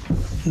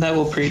 that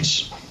will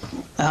preach.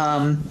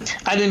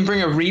 I didn't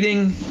bring a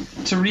reading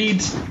to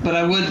read, but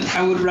I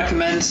would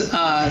recommend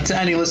to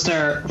any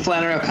listener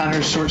Flannery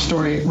O'Connor's short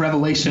story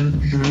Revelation,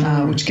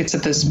 which gets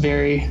at this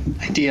very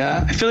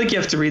idea. I feel like you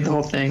have to read the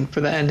whole thing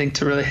for the ending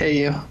to really hit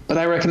you, but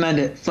I recommend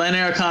it.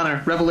 Flannery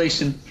O'Connor,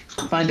 Revelation.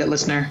 Find it,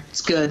 listener.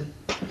 It's good.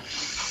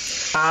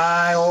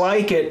 I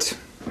like it.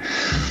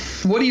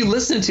 What are you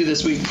listening to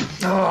this week?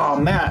 Oh,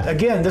 Matt,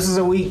 again, this is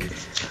a week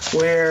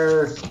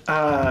where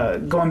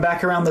going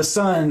back around the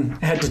sun,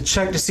 I had to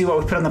check to see what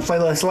we put on the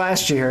playlist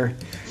last year.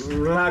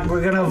 We're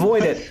going to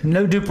avoid it.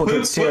 No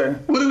duplicates here.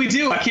 What do we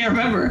do? I can't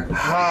remember.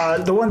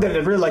 The one that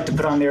I'd really like to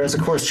put on there is,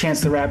 of course, Chance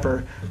the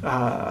Rapper,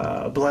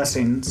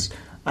 Blessings.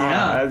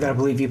 That I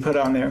believe you put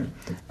on there. Did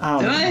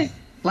I?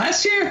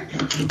 Last year?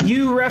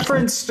 You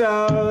referenced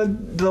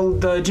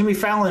the Jimmy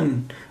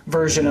Fallon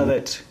version of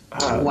it.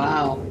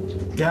 Wow.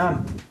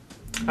 Yeah.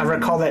 I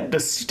recall that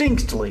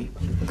distinctly.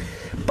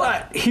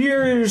 But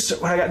here's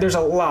what I got. There's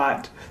a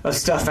lot of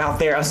stuff out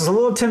there. I was a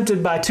little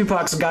tempted by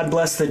Tupac's God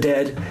Bless the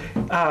Dead,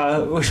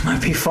 which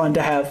might be fun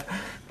to have.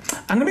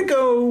 I'm going to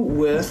go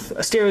with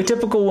a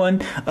stereotypical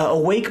one,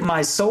 Awake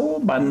My Soul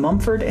by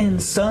Mumford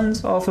 &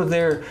 Sons off of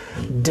their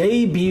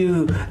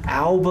debut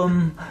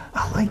album.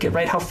 I like it,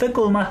 right? How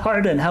fickle my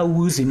heart and how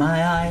woozy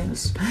my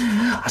eyes.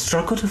 I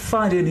struggle to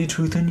find any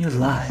truth in your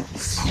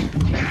lies.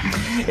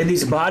 In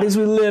these bodies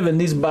we live, in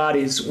these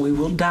bodies we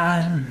will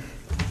die.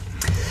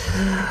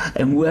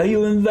 And where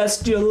you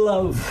invest your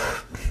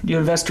love, you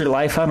invest your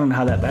life. I don't know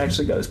how that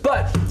actually goes,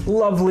 but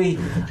lovely.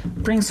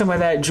 Bring some of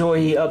that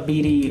joy-y,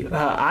 upbeaty,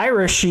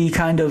 Irishy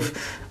kind of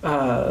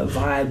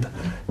vibe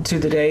to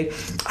the day.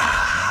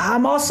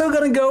 I'm also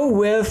going to go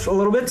with a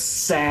little bit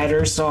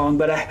sadder song,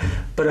 but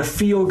a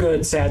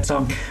feel-good sad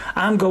song.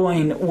 I'm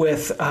going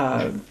with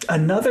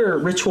another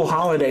ritual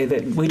holiday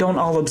that we don't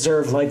all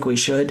observe like we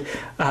should,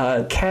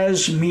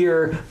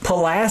 Kashmir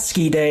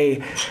Pulaski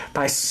Day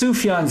by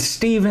Sufjan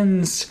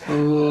Stevens.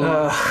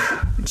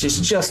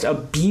 Just a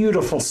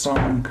beautiful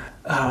song.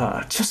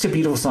 Just a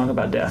beautiful song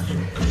about death.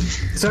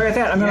 So I got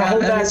that. I'm going to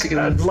hold back.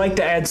 I'd like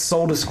to add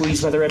Soul to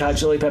Squeeze by the Red Hot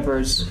Chili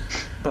Peppers,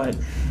 but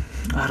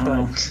I don't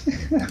know.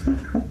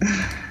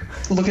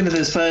 Looking at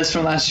this playlist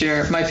from last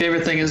year, my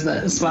favorite thing is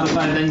that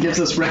Spotify then gives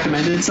us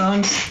recommended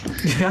songs.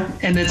 Yeah.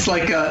 And it's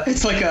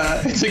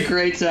a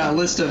great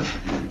list of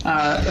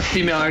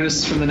female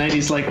artists from the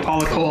 90s like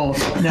Paula Cole,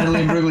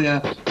 Natalie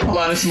Imbruglia,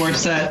 Alanis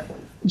Morissette,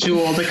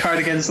 Jewel, The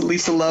Cardigans,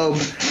 Lisa Loeb.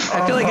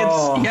 I feel like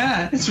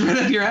it's right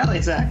up your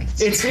alley, Zach.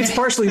 It's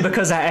partially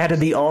because I added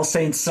the All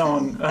Saints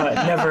song.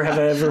 Never have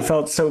I ever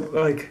felt so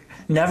like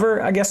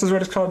never. I guess is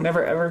what it's called.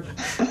 Never ever,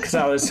 because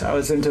I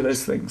was into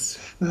those things.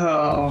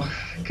 Oh,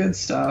 good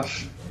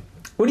stuff.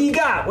 What do you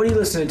got? What are you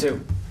listening to?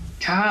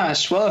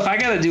 Gosh, well, if I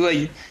gotta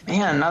do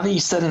now that you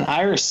said an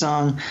Irish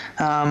song,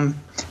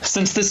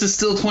 since this is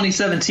still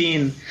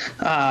 2017,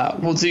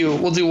 we'll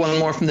do one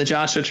more from the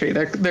Joshua Tree.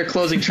 Their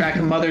closing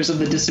track, "Mothers of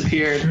the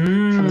Disappeared,"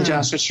 from the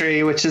Joshua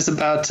Tree, which is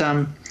about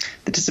the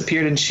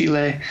disappeared in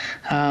Chile.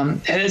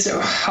 And it's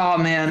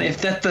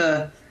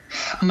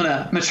I'm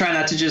gonna try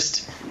not to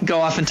just go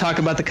off and talk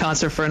about the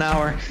concert for an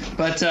hour,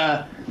 but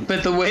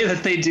the way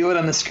that they do it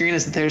on the screen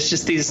is that there's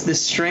just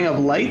this string of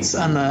lights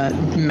on the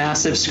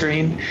massive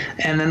screen,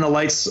 and then the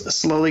lights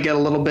slowly get a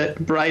little bit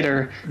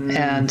brighter,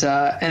 and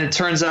it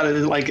turns out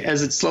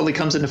as it slowly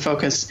comes into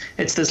focus,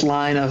 it's this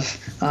line of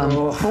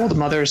old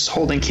mothers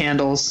holding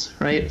candles,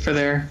 right, for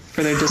their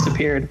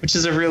disappeared, which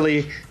is a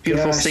really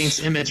beautiful saint's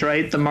image,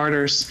 right? The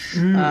martyrs.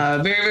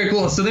 Very, very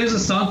cool. So there's a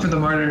song for the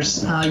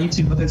martyrs,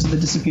 YouTube Mothers of the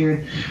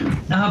Disappeared.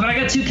 But I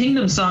got two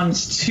Kingdom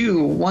songs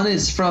too. One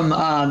is from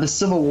the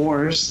Civil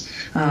Wars.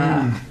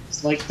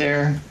 It's like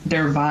their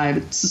vibe.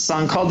 It's a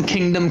song called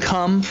 "Kingdom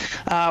Come,"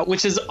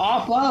 which is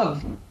off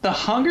of the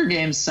Hunger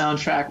Games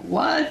soundtrack.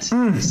 What?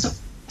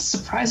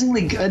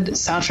 Surprisingly good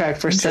soundtrack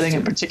for setting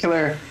a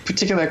particular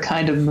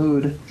kind of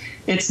mood.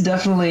 It's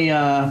definitely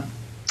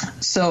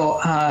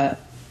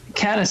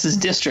Katniss's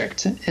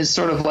district is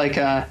sort of like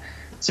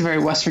It's a very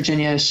West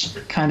Virginia-ish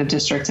kind of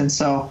district, and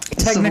so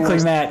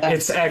technically, Matt,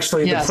 it's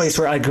actually Yes. the place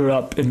where I grew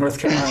up in North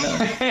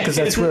Carolina, because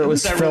that's where it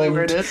was Is that filmed. really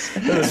where it is?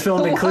 It was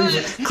filmed in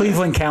What?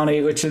 Cleveland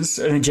County, which is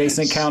an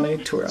adjacent county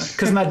to where,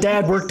 because my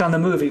dad worked on the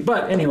movie.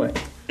 But anyway,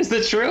 Is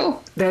that true?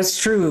 that's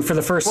true for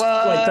the first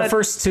like the What?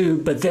 first two,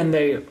 but then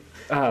they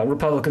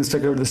Republicans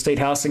took over the state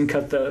house and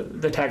cut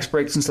the tax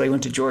breaks, and so they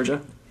went to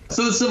Georgia.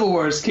 So the Civil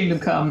Wars, Kingdom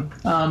Come,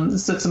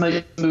 sets a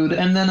nice mood.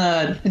 And then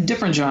a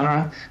different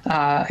genre,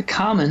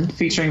 Common,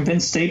 featuring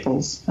Vince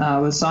Staples,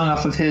 with a song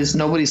off of his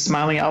Nobody's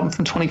Smiling album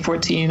from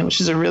 2014, which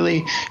is a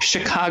really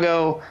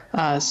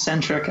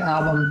Chicago-centric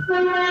album.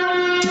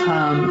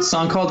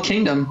 Song called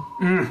Kingdom.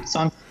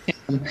 Song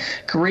Kingdom.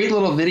 Great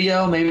little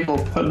video. Maybe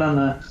we'll put it on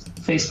the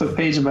Facebook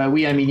page, and by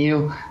we I mean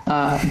you.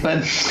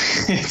 But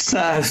it's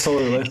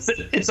Absolutely.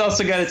 it's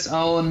also got its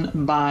own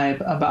vibe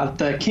about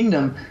the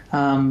kingdom,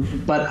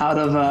 but out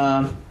of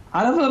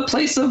a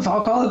place of,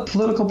 I'll call it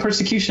political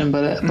persecution,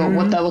 but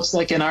what that looks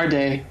like in our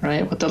day,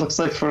 right? What that looks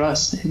like for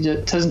us,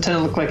 it doesn't tend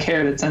to look like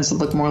Herod. It tends to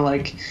look more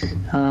like,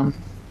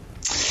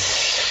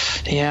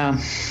 yeah.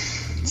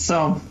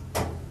 So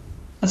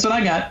that's what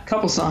I got.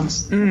 Couple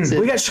songs. That's it.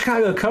 We got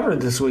Chicago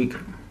covered this week.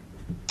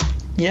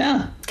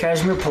 Yeah.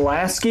 Kashmir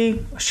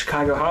Pulaski,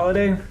 Chicago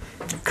Holiday,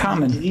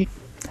 Common.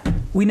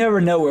 We never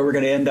know where we're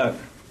going to end up,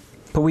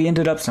 but we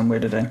ended up somewhere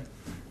today.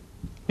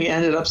 We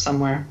ended up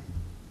somewhere.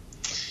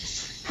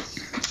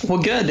 Well,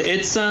 good.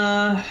 It's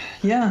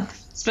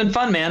it's been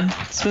fun, man.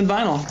 It's been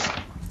vinyl.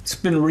 It's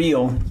been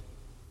real.